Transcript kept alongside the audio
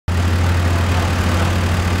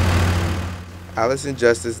Allison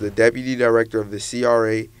Justice, the Deputy Director of the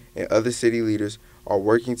CRA, and other city leaders are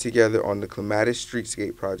working together on the Clematis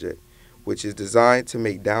Streetscape project, which is designed to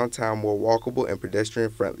make downtown more walkable and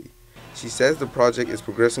pedestrian-friendly. She says the project is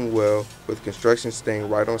progressing well, with construction staying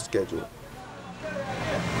right on schedule.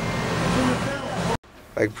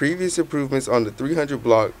 Like previous improvements on the 300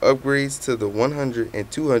 block, upgrades to the 100 and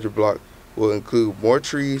 200 block will include more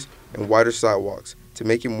trees and wider sidewalks to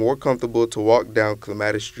make it more comfortable to walk down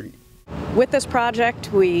Clematis Street. With this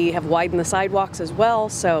project, we have widened the sidewalks as well,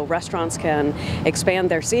 so restaurants can expand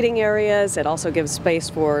their seating areas. It also gives space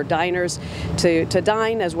for diners to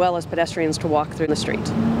dine, as well as pedestrians to walk through the street.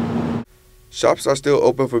 Shops are still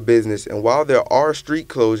open for business, and while there are street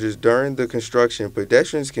closures during the construction,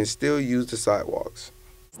 pedestrians can still use the sidewalks.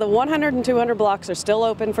 The 100 and 200 blocks are still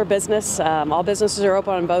open for business. All businesses are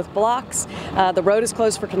open on both blocks. The road is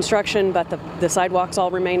closed for construction, but the sidewalks all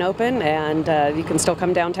remain open, and you can still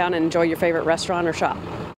come downtown and enjoy your favorite restaurant or shop.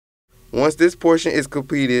 Once this portion is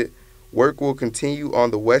completed, work will continue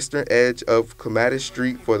on the western edge of Clematis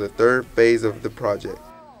Street for the third phase of the project.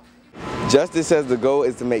 Justice says the goal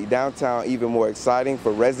is to make downtown even more exciting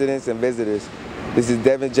for residents and visitors. This is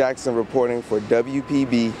Devine Jackson reporting for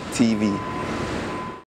WPB-TV.